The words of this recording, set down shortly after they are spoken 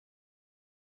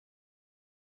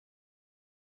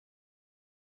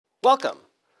Welcome.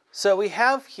 So we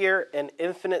have here an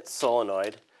infinite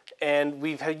solenoid, and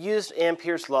we've used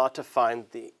Ampere's law to find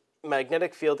the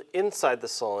magnetic field inside the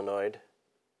solenoid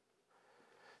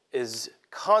is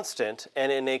constant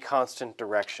and in a constant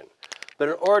direction. But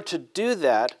in order to do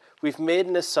that, we've made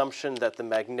an assumption that the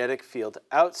magnetic field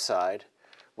outside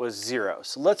was 0.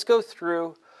 So let's go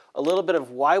through a little bit of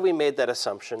why we made that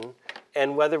assumption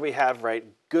and whether we have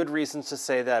good reasons to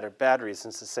say that or bad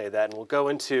reasons to say that. And we'll go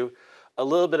into a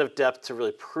little bit of depth to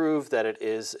really prove that it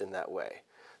is in that way.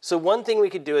 So one thing we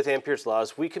could do with Ampere's law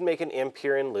is we could make an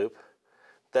Amperean loop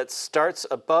that starts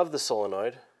above the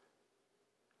solenoid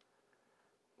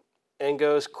and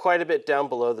goes quite a bit down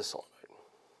below the solenoid.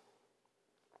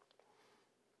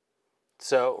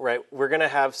 So we're going to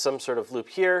have some sort of loop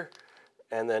here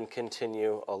and then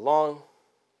continue along.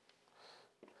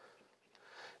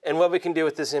 And what we can do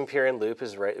with this Amperean loop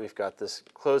is, we've got this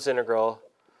closed integral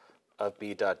of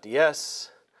B dot ds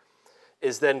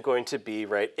is then going to be,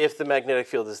 if the magnetic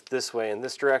field is this way in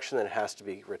this direction, then it has to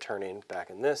be returning back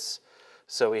in this.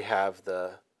 So we have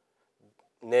the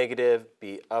negative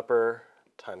B upper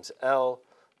times L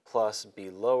plus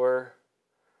B lower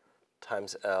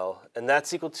times L, and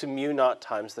that's equal to mu naught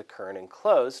times the current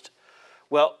enclosed.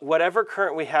 Well, whatever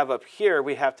current we have up here,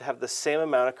 we have to have the same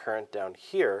amount of current down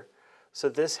here, so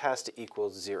this has to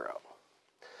equal 0.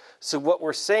 So what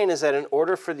we're saying is that in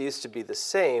order for these to be the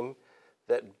same,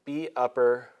 that B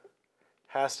upper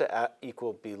has to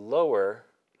equal B lower,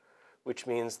 which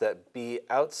means that B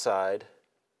outside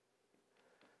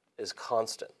is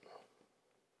constant.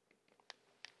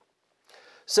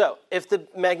 So if the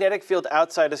magnetic field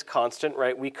outside is constant,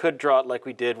 we could draw it like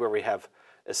we did where we have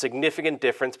a significant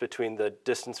difference between the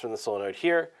distance from the solenoid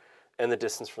here and the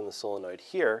distance from the solenoid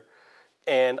here.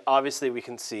 And obviously we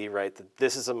can see, that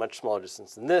this is a much smaller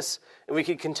distance than this, and we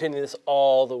could continue this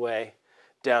all the way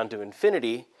down to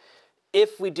infinity.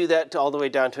 If we do that all the way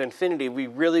down to infinity, we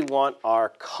really want our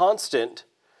constant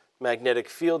magnetic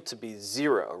field to be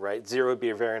 0, 0 would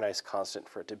be a very nice constant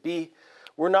for it to be.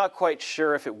 We're not quite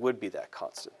sure if it would be that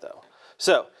constant, though.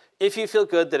 So if you feel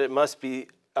good that it must be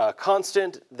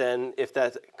constant, then if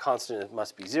that constant it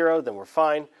must be 0, then we're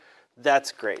fine.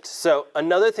 That's great. So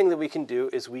another thing that we can do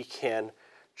is we can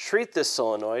treat this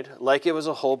solenoid like it was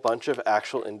a whole bunch of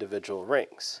actual individual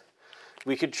rings.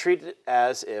 We could treat it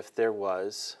as if there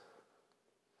was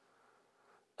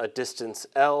a distance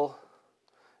L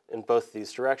in both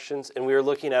these directions, and we were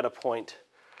looking at a point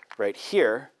right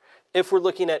here. If we're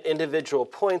looking at individual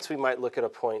points, we might look at a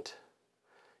point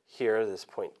here, this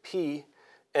point P,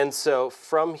 and so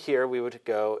from here we would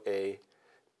go a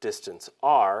distance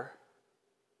R.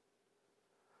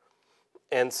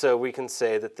 And so we can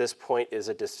say that this point is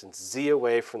a distance z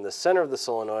away from the center of the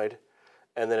solenoid,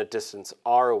 and then a distance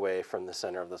r away from the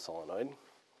center of the solenoid.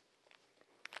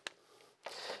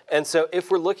 And so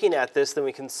if we're looking at this, then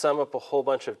we can sum up a whole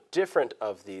bunch of different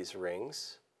of these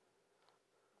rings.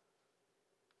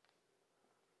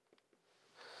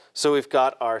 So we've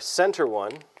got our center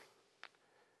one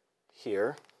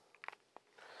here,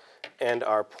 and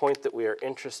our point that we are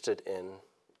interested in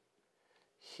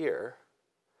here.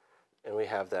 And we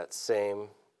have that same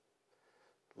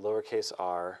lowercase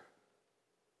r,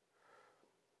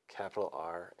 capital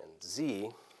R, and z.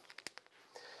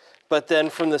 But then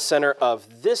from the center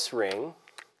of this ring,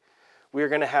 we're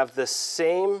going to have the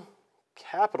same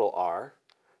capital R,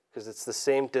 because it's the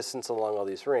same distance along all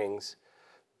these rings,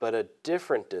 but a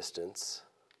different distance,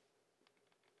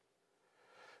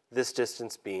 this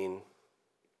distance being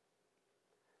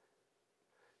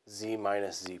z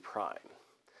minus z prime.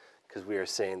 Because we are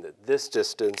saying that this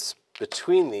distance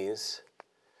between these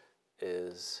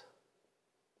is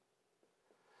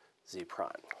z prime.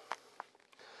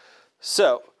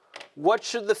 So what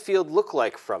should the field look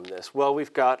like from this? Well,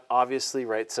 we've got obviously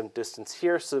some distance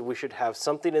here, so we should have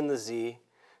something in the z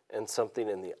and something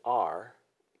in the r.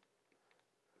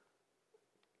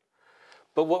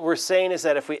 But what we're saying is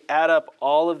that if we add up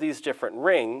all of these different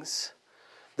rings,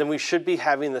 then we should be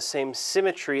having the same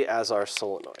symmetry as our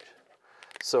solenoid.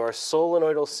 So our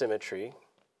solenoidal symmetry,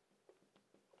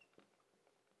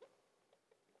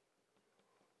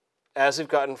 as we've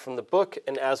gotten from the book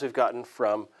and as we've gotten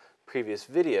from previous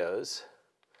videos,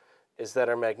 is that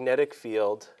our magnetic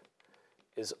field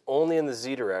is only in the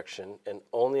z direction and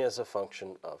only as a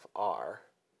function of r.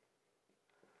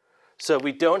 So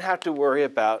we don't have to worry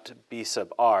about b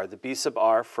sub r. The b sub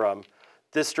r from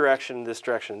this direction, this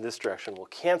direction, this direction will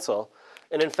cancel.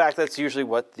 And in fact, that's usually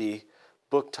what the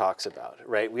book talks about,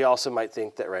 We also might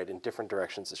think that, in different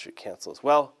directions it should cancel as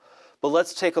well. But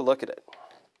let's take a look at it.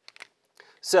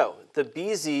 So the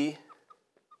BZ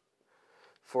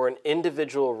for an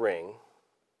individual ring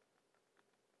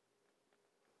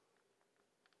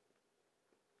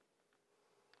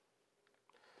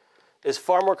is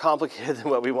far more complicated than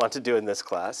what we want to do in this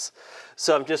class.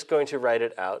 So I'm just going to write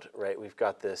it out, right? We've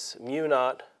got this mu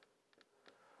naught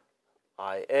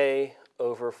IA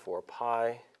over 4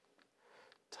 pi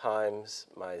times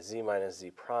my z minus z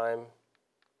prime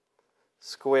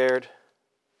squared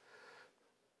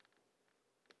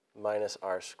minus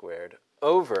r squared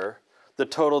over the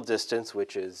total distance,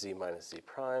 which is z minus z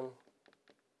prime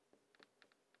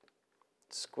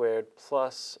squared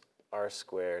plus r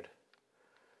squared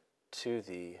to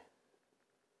the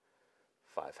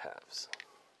 5/2.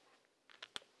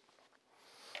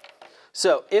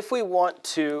 So if we want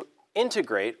to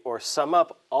integrate or sum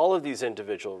up all of these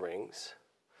individual rings,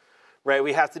 right,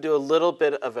 we have to do a little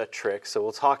bit of a trick. So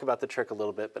we'll talk about the trick a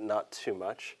little bit, but not too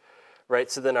much, right?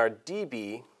 So then our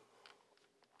dB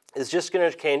is just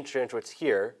going to change what's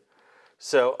here.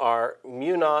 So our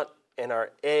mu naught and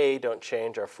our A don't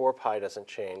change. Our 4 pi doesn't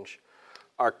change.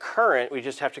 Our current, we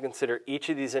just have to consider each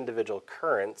of these individual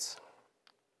currents,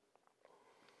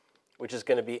 which is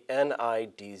going to be Ni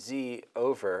dz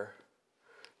over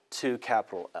 2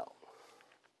 capital L.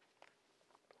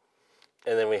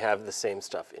 And then we have the same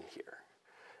stuff in here.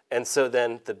 And so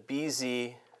then the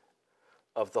Bz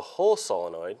of the whole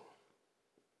solenoid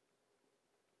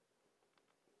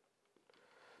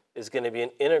is going to be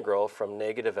an integral from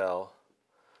negative L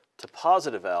to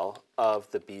positive L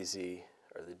of the Bz,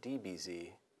 or the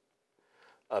dBz,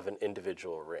 of an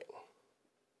individual ring.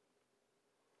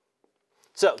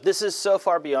 So this is so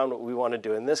far beyond what we want to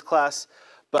do in this class,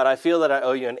 but I feel that I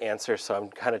owe you an answer, so I'm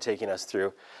kind of taking us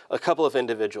through a couple of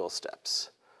individual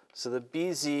steps. So the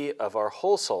Bz of our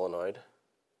whole solenoid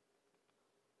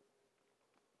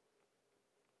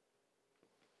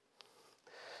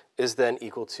is then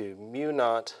equal to mu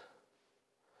naught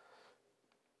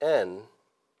n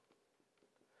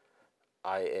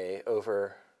IA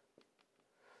over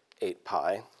 8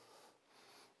 pi.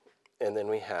 And then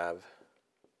we have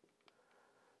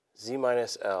z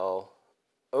minus L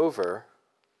over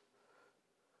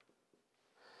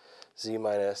z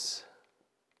minus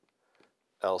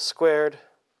L squared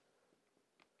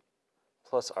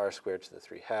plus r squared to the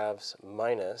 3/2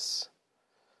 minus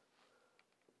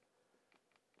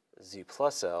z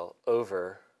plus L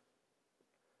over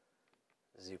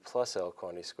z plus L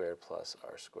quantity squared plus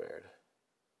r squared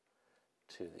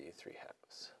to the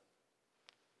 3/2.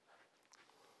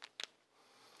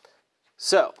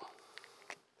 So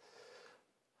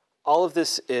all of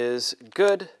this is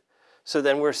good. So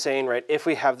then we're saying, right, if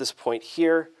we have this point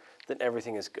here, then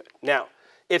everything is good. Now,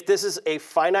 if this is a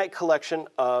finite collection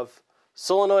of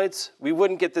solenoids, we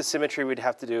wouldn't get this symmetry. We'd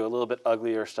have to do a little bit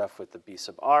uglier stuff with the B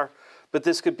sub r, but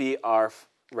this could be our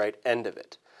right end of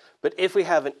it. But if we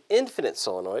have an infinite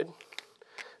solenoid,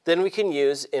 then we can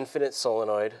use infinite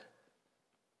solenoid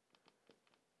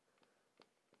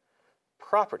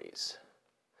properties.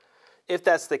 If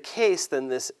that's the case, then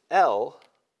this L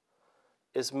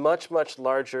is much, much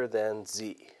larger than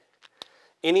Z.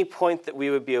 Any point that we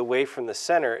would be away from the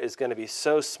center is going to be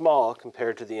so small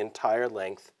compared to the entire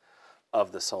length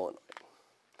of the solenoid.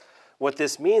 What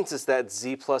this means is that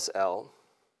Z plus L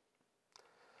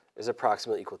is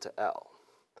approximately equal to L.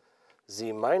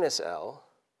 Z minus L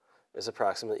is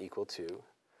approximately equal to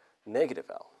negative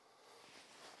L.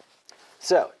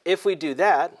 So if we do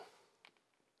that,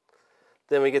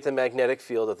 then we get the magnetic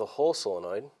field of the whole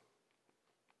solenoid,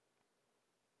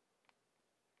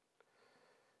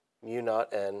 mu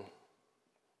naught n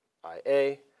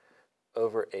IA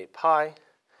over 8 pi.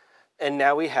 And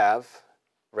now we have,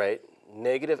 right,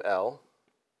 negative L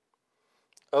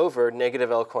over negative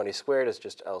L quantity squared is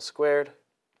just L squared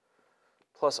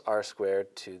plus r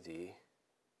squared to the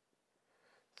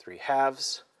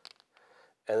 3/2.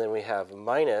 And then we have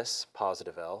minus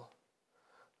positive L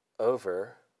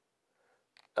over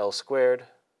L squared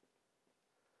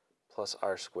plus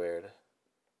r squared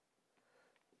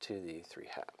to the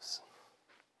 3/2.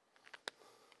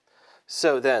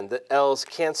 So then the L's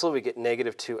cancel. We get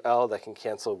negative 2L. That can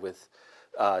cancel with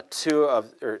 2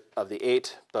 of the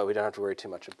 8, but we don't have to worry too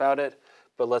much about it.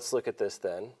 But let's look at this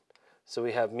then. So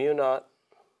we have mu naught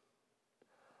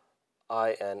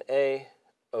INA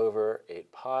over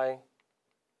 8 pi,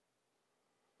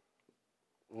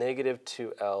 negative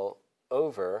 2L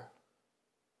over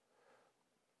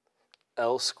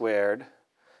L squared.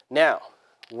 Now,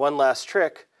 one last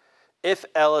trick. If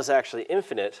L is actually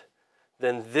infinite,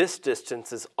 then this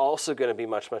distance is also going to be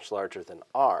much, much larger than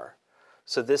R.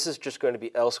 So this is just going to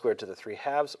be L squared to the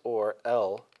 3/2 or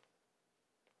L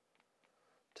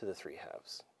to the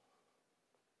 3/2.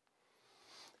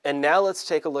 And now let's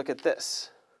take a look at this.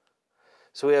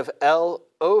 So we have L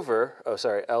over,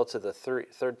 L to the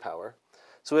third power.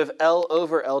 So we have L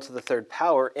over L to the third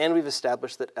power, and we've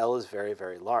established that L is very,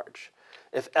 very large.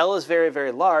 If L is very,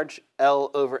 very large, L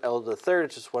over L to the third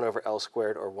is just 1 over L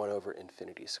squared, or 1 over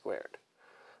infinity squared.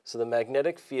 So the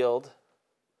magnetic field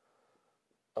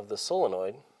of the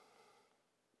solenoid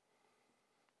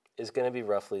is going to be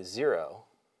roughly 0,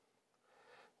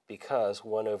 because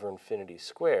 1 over infinity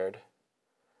squared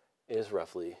is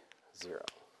roughly 0.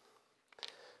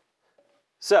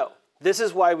 So this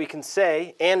is why we can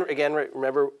say, and again,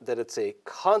 remember that it's a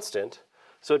constant,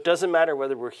 so it doesn't matter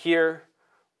whether we're here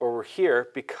or we're here,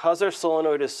 because our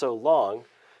solenoid is so long,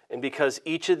 and because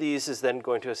each of these is then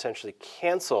going to essentially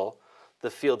cancel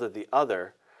the field of the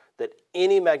other, that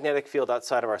any magnetic field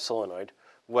outside of our solenoid,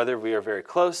 whether we are very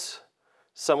close,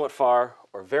 somewhat far,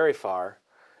 or very far,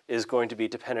 is going to be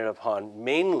dependent upon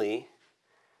mainly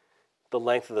the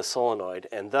length of the solenoid,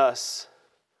 and thus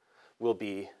will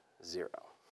be 0.